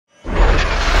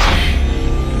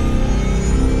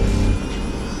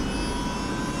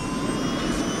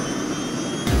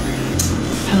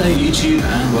YouTube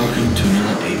and welcome to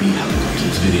another AB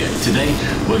Helicopters video. Today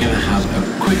we're going to have a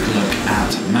quick look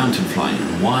at mountain flying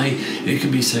and why it can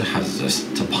be so hazardous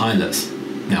to pilots.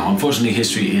 Now unfortunately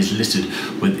history is littered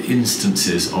with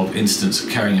instances of incidents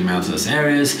occurring in mountainous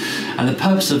areas, and the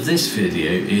purpose of this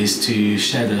video is to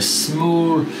shed a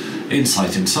small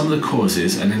insight into some of the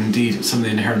causes and indeed some of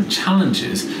the inherent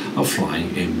challenges of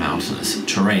flying in mountainous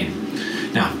terrain.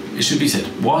 Now, it should be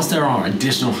said, whilst there are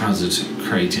additional hazards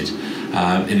created,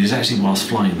 it is actually whilst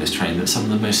flying this terrain that some of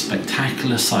the most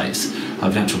spectacular sights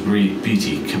of natural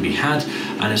beauty can be had,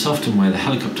 and it's often where the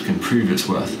helicopter can prove its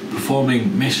worth,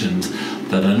 performing missions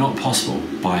that are not possible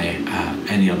by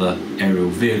any other aerial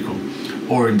vehicle,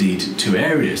 or indeed to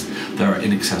areas that are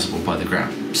inaccessible by the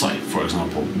ground. So, for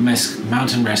example,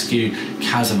 mountain rescue,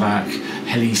 casevac,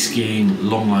 heli skiing,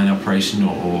 long line operation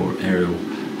or aerial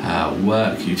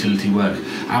work, utility work,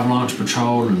 avalanche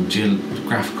patrol and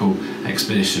geographical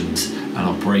expeditions and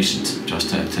operations, just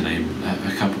to name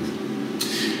a couple.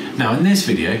 Now in this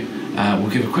video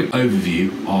we'll give a quick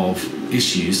overview of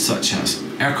issues such as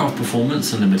aircraft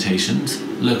performance and limitations,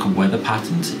 local weather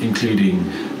patterns including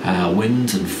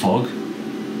wind and fog,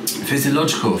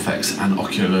 physiological effects and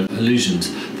ocular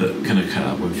illusions that can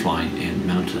occur when flying in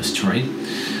mountainous terrain,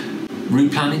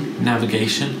 route planning,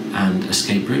 navigation and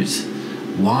escape routes,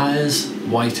 wires,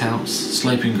 whiteouts,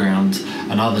 sloping grounds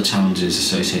and other challenges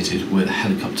associated with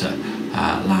helicopter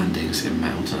landings in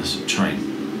mountainous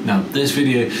terrain. Now this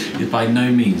video is by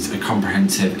no means a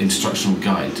comprehensive instructional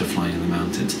guide to flying in the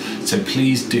mountains, so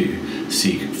please do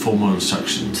seek formal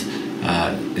instruction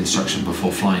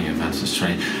before flying in mountainous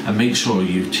terrain, and make sure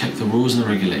you check the rules and the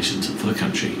regulations for the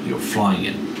country you're flying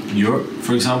in. Europe,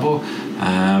 for example,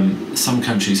 some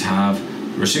countries have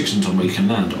restrictions on where you can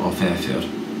land off airfield.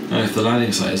 Now, if the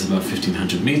landing site is above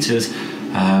 1500 meters,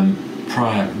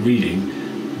 prior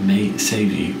reading may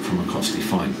save you from a costly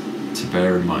fine, so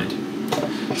bear in mind.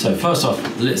 So first off,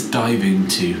 let's dive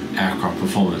into aircraft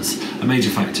performance, a major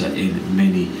factor in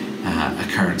many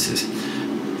occurrences.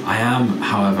 I am,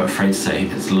 however, afraid to say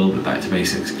it's a little bit back to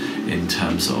basics in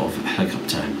terms of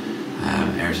helicopter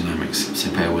aerodynamics, so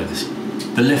bear with us.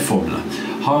 The lift formula,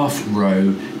 half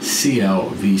rho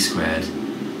CL V squared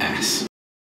S.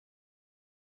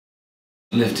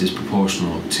 Lift is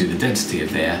proportional to the density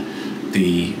of the air,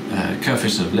 the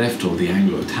coefficient of lift or the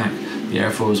angle of attack the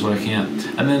airfoil is working at,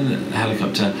 and then the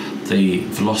helicopter, the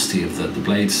velocity of the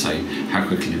blade, so how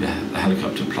quickly the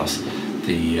helicopter plus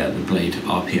the blade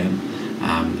RPM,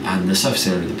 and the surface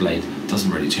area of the blade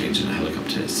doesn't really change in a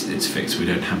helicopter, it's fixed. We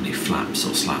don't have any flaps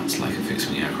or slats like a fixed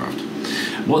wing aircraft.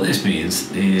 What this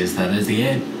means is that as the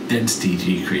air density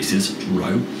decreases,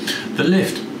 rho, the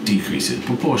lift decreases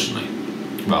proportionally.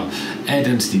 Well, air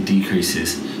density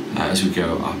decreases as we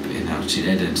go up in altitude.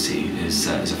 Air density is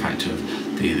a factor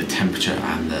of the temperature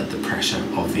and the pressure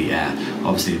of the air.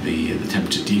 Obviously the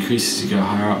temperature decreases as you go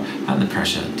higher up and the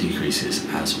pressure decreases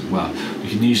as well. We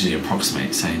can usually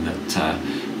approximate saying that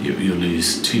you'll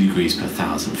lose 2 degrees per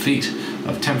 1,000 feet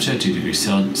of temperature, 2 degrees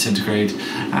centigrade,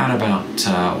 and about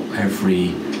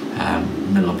every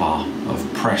millibar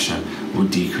of pressure will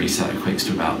decrease. That equates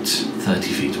to about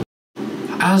 30 feet.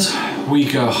 As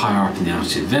we go higher up in the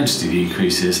altitude, the density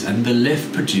decreases and the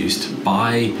lift produced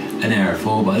by an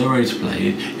airfoil, by the rotor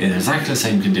blade, in exactly the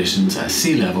same conditions as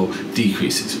sea level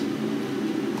decreases.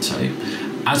 So,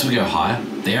 as we go higher,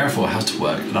 the airfoil has to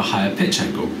work at a higher pitch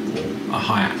angle, or a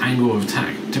higher angle of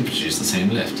attack, to produce the same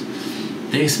lift.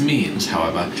 This means,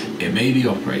 however, it may be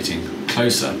operating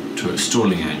closer to its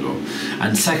stalling angle,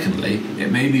 and secondly,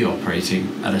 it may be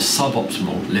operating at a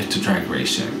suboptimal lift-to-drag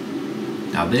ratio.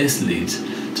 Now this leads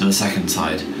to the second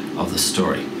side of the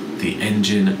story, the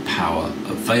engine power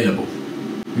available.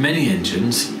 Many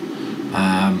engines,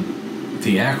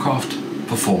 the aircraft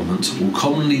performance will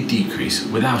commonly decrease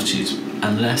with altitude,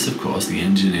 unless of course the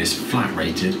engine is flat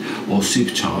rated or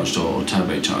supercharged or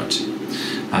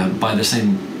turbocharged. By the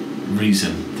same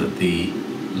reason that the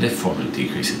lift formula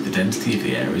decreases, the density of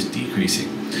the air is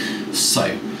decreasing.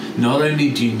 So not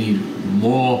only do you need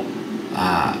more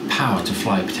power to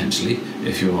fly potentially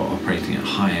if you're operating at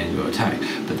high angle attack,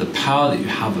 but the power that you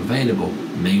have available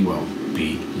may well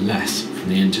be less from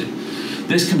the engine.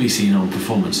 This can be seen on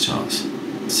performance charts.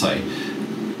 So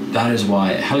that is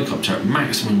why a helicopter at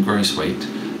maximum gross weight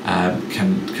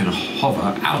can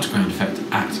hover out of ground effect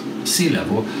at sea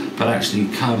level, but actually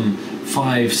come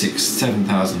 5, 6,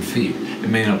 7,000 feet, it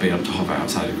may not be able to hover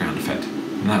outside of ground effect,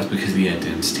 and that's because the air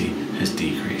density has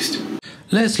decreased.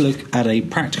 Let's look at a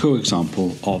practical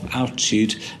example of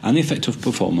altitude and the effect of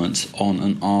performance on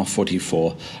an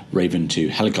R44 Raven 2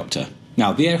 helicopter.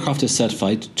 Now, the aircraft is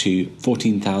certified to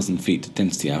 14,000 feet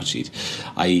density altitude,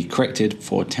 i.e. corrected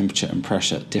for temperature and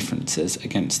pressure differences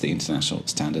against the international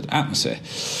standard atmosphere.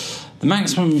 The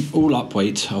maximum all-up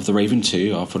weight of the Raven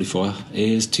 2 R44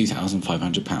 is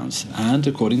 2,500 pounds, and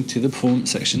according to the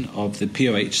performance section of the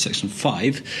POH section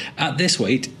 5, at this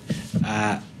weight,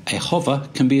 a hover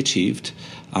can be achieved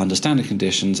under standard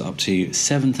conditions up to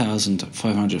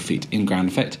 7,500 feet in ground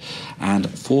effect and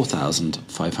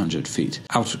 4,500 feet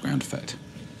out of ground effect.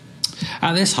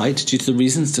 At this height, due to the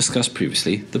reasons discussed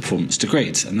previously, the performance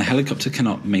degrades and the helicopter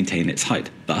cannot maintain its height.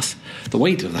 Thus, the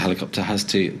weight of the helicopter has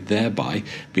to thereby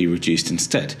be reduced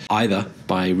instead, either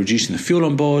by reducing the fuel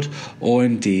on board or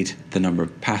indeed the number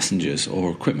of passengers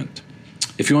or equipment.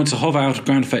 If you want to hover out of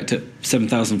ground effect at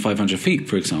 7,500 feet,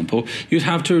 for example, you'd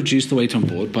have to reduce the weight on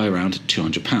board by around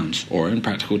 200 pounds, or in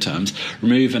practical terms,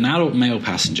 remove an adult male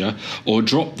passenger or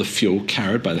drop the fuel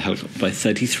carried by the helicopter by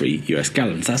 33 US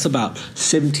gallons. That's about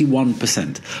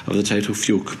 71% of the total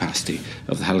fuel capacity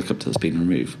of the helicopter that's been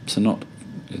removed, so not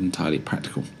entirely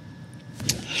practical.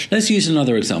 Let's use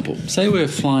another example. Say we're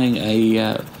flying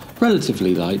a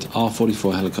relatively light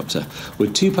R44 helicopter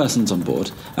with 2 persons on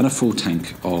board and a full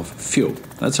tank of fuel.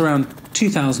 That's around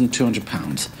 2,200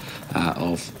 pounds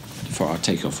for our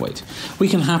takeoff weight. We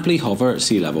can happily hover at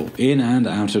sea level, in and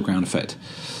out of ground effect.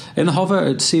 In the hover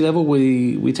at sea level,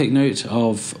 we take note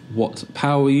of what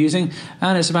power we're using,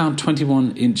 and it's about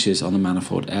 21 inches on the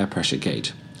manifold air pressure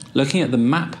gauge. Looking at the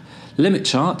map limit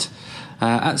chart,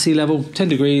 at sea level, 10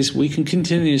 degrees, we can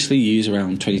continuously use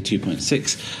around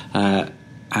 22.6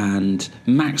 and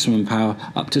maximum power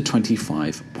up to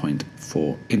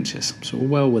 25.4 inches. So we're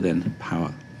well within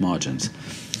power margins.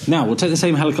 Now we'll take the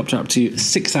same helicopter up to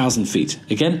 6,000 feet.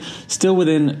 Again, still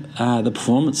within the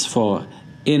performance for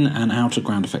in and out of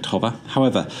ground effect hover.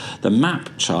 However, the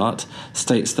map chart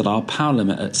states that our power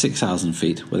limit at 6,000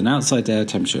 feet with an outside air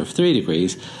temperature of 3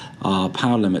 degrees, our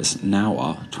power limits now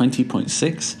are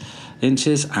 20.6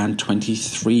 inches and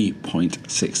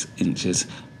 23.6 inches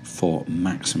for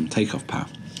maximum takeoff power.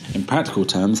 In practical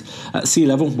terms, at sea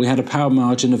level, we had a power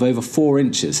margin of over 4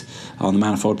 inches on the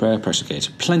manifold air pressure gauge.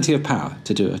 Plenty of power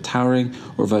to do a towering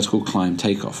or vertical climb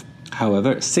takeoff.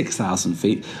 However, at 6,000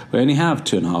 feet, we only have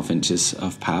 2.5 inches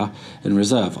of power in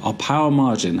reserve. Our power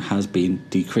margin has been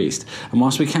decreased. And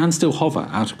whilst we can still hover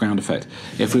out of ground effect,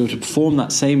 if we were to perform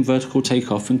that same vertical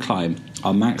takeoff and climb,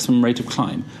 our maximum rate of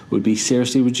climb would be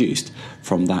seriously reduced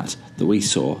from that we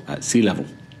saw at sea level.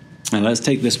 Now let's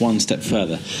take this one step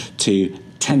further to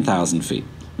 10,000 feet.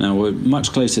 Now we're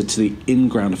much closer to the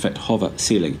in-ground effect hover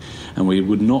ceiling, and we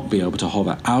would not be able to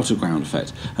hover out of ground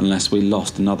effect unless we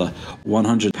lost another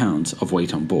 100 pounds of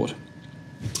weight on board.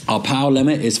 Our power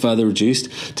limit is further reduced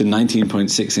to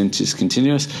 19.6 inches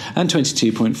continuous and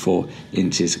 22.4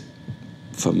 inches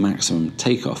for maximum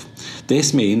takeoff.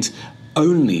 This means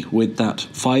only with that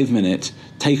 5-minute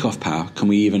takeoff power can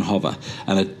we even hover,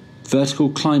 and a vertical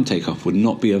climb takeoff would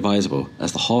not be advisable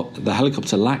as the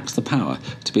helicopter lacks the power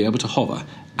to be able to hover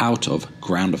out of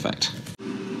ground effect.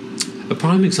 A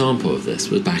prime example of this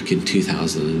was back in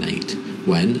 2008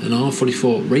 when an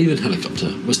R44 Raven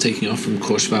helicopter was taking off from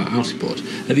Courchevel Airport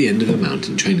at the end of a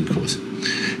mountain training course.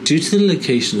 Due to the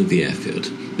location of the airfield,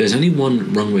 there's only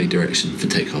one runway direction for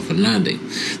takeoff and landing.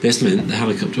 This meant the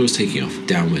helicopter was taking off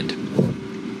downwind.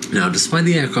 Now, despite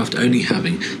the aircraft only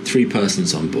having 3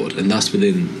 persons on board and thus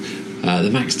within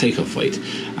the max takeoff weight,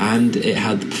 and it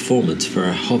had the performance for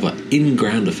a hover in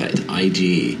ground effect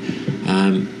IGE,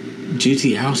 due to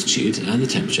the altitude and the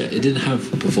temperature, it didn't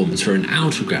have performance for an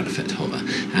out of ground effect hover,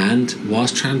 and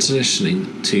whilst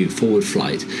transitioning to forward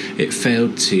flight, it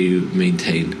failed to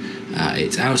maintain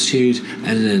its altitude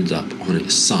and it ended up on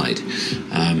its side.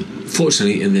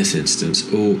 Fortunately, in this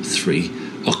instance, all 3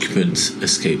 occupants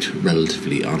escaped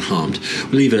relatively unharmed.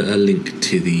 We'll leave a link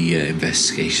to the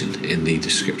investigation in the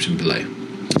description below.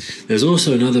 There's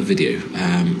also another video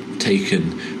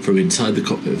taken from inside the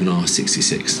cockpit of an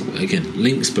R66, again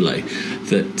links below,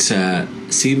 that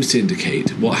seems to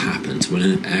indicate what happens when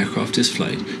an aircraft is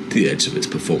flown to the edge of its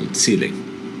performance ceiling.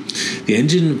 The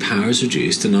engine power is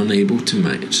reduced and unable to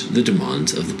match the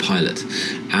demands of the pilot.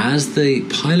 As the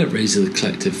pilot raises the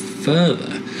collective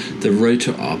further, the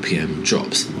rotor RPM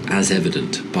drops, as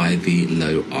evident by the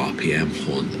low RPM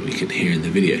horn that we can hear in the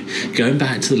video. Going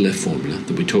back to the lift formula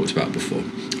that we talked about before,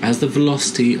 as the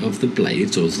velocity of the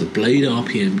blades, or as the blade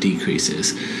RPM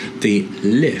decreases, the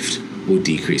lift will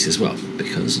decrease as well,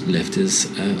 because lift is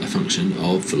a function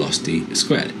of velocity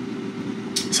squared.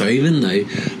 So even though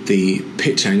the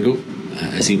pitch angle,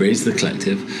 as he raises the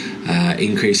collective,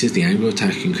 increases, the angle of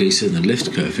attack increases, and the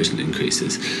lift coefficient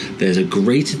increases, there's a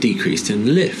greater decrease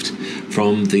in lift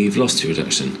from the velocity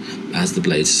reduction as the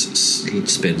blades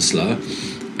spin slower,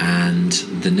 and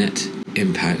the net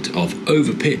impact of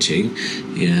over pitching.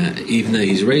 Even though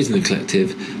he's raising the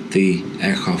collective, the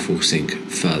aircraft will sink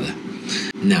further.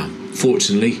 Now,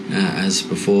 fortunately, as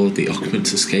before, the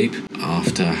occupants escape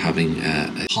after having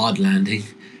a hard landing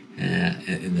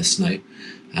in the snow.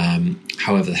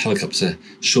 However, the helicopter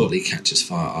shortly catches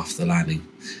fire after the landing.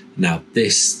 Now,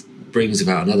 this brings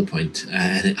about another point,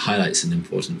 and it highlights an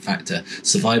important factor: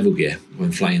 survival gear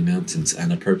when flying in mountains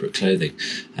and appropriate clothing.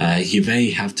 You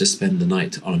may have to spend the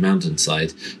night on a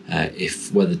mountainside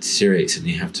if weather deteriorates and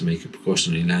you have to make a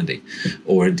precautionary landing,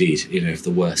 or indeed, if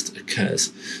the worst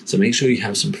occurs. So make sure you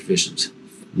have some provisions: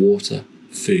 water,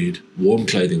 food, warm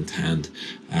clothing to hand,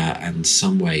 and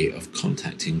some way of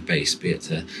contacting base, be it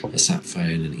a sat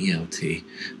phone, an ELT,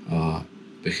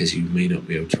 because you may not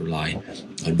be able to rely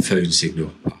on phone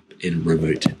signal in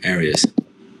remote areas.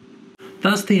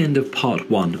 That's the end of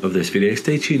part 1 of this video.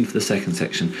 Stay tuned for the second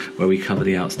section where we cover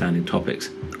the outstanding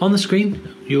topics. On the screen,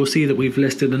 you'll see that we've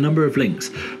listed a number of links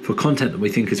for content that we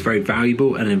think is very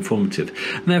valuable and informative.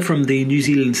 And they're from the New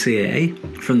Zealand CAA,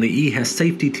 from the EHAS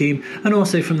safety team, and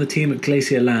also from the team at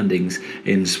Glacier Landings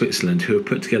in Switzerland, who have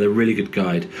put together a really good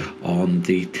guide on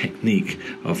the technique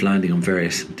of landing on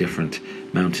various different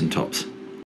mountain tops.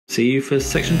 See you for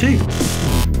section 2.